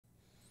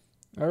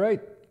All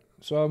right,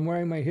 so I'm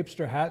wearing my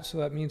hipster hat, so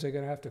that means I'm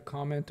going to have to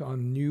comment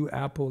on new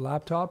Apple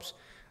laptops.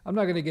 I'm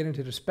not going to get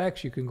into the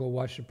specs. You can go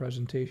watch the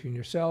presentation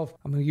yourself.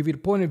 I'm going to give you the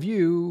point of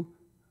view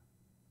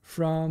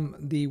from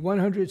the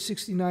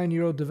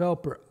 169-year-old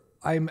developer.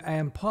 I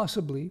am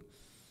possibly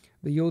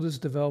the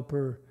oldest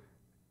developer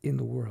in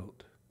the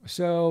world.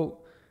 So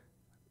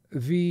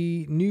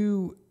the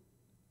new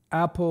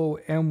Apple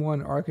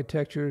M1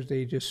 architectures,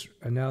 they just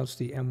announced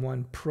the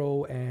M1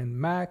 Pro and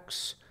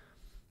Max.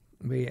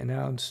 They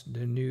announced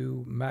the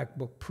new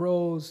MacBook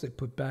Pros. They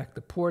put back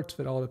the ports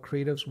that all the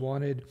creatives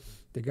wanted.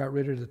 They got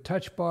rid of the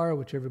touch bar,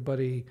 which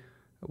everybody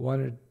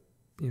wanted,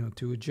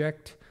 to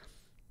eject.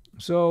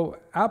 So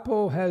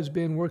Apple has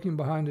been working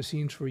behind the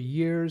scenes for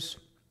years.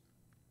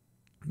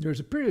 There's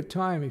a period of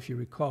time, if you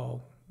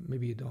recall,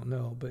 maybe you don't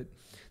know, but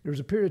there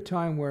was a period of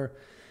time where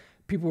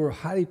people were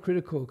highly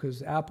critical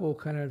because Apple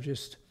kind of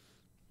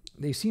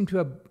they seem to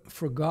have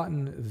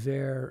forgotten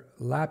their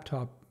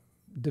laptop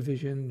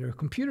division, their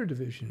computer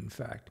division, in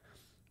fact,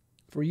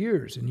 for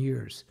years and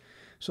years.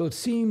 So it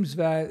seems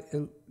that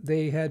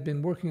they had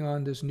been working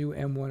on this new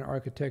M1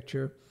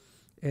 architecture,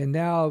 and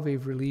now they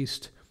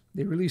released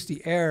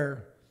the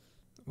Air,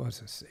 what's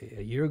this,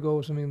 a year ago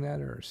or something like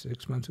that, or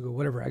 6 months ago,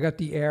 whatever. I got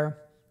the Air,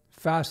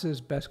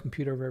 fastest, best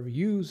computer I've ever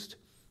used,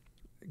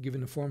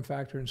 given the form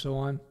factor and so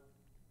on.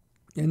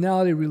 And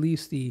now they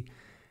released the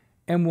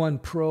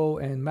M1 Pro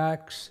and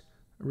Max,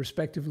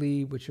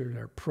 respectively, which are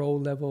their pro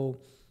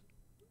level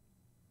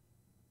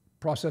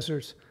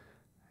processors.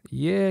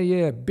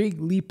 Yeah, big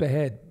leap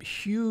ahead,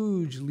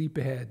 huge leap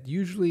ahead.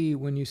 Usually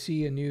when you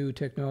see a new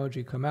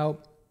technology come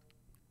out,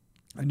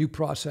 a new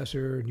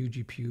processor, new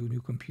GPU,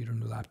 new computer,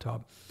 new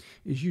laptop,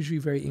 is usually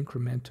very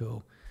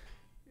incremental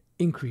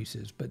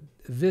increases. But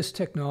this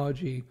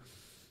technology,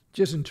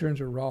 just in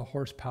terms of raw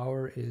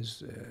horsepower,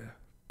 is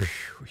a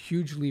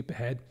huge leap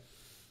ahead.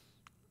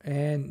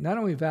 And not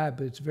only that,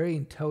 but it's very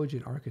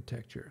intelligent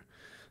architecture.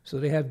 So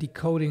they have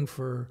decoding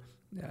for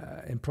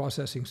and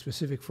processing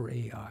specific for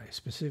AI,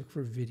 specific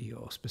for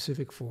video,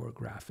 specific for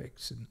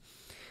graphics. And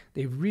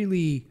they've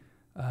really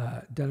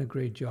done a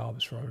great job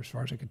as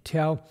far as I could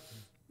tell.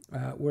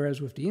 Whereas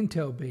with the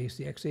Intel base,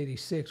 the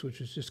x86, which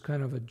is just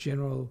kind of a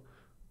general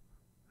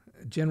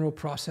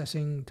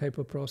processing type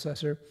of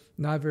processor,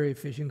 not very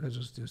efficient because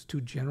it's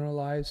too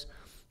generalized.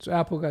 So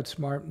Apple got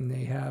smart, and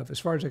they have, as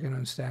far as I can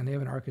understand, they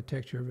have an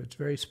architecture that's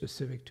very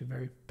specific to a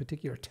very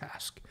particular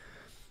task.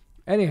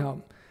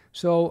 Anyhow,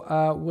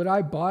 so would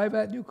I buy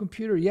that new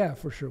computer? Yeah,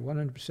 for sure,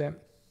 100%.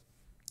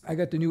 I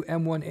got the new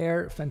M1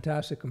 Air,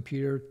 fantastic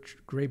computer,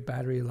 great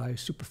battery life,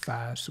 super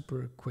fast,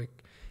 super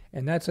quick,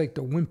 and that's like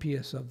the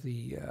wimpiest of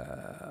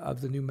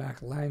the new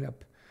Mac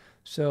lineup.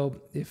 So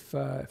if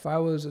I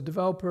was a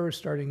developer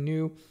starting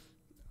new,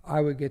 I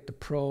would get the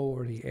Pro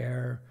or the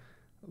Air,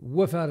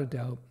 without a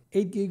doubt.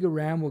 8 gig of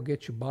RAM will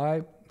get you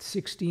by.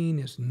 16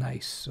 is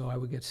nice, so I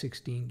would get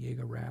 16 gig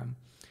of RAM.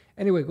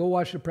 Anyway, go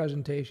watch the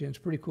presentation. It's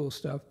pretty cool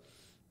stuff.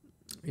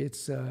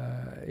 It's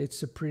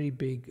a pretty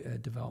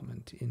big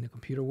development in the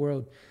computer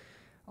world.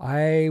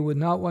 I would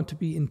not want to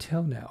be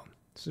Intel now.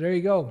 So there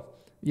you go.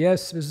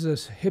 Yes, this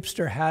is a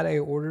hipster hat I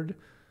ordered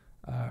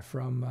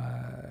from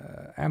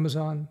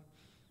Amazon.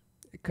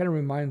 It kind of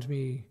reminds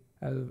me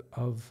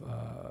of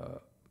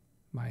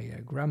my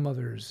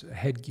grandmother's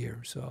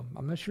headgear. So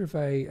I'm not sure if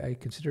I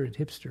consider it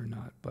hipster or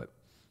not, but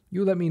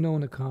you let me know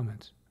in the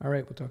comments. All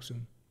right, we'll talk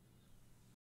soon.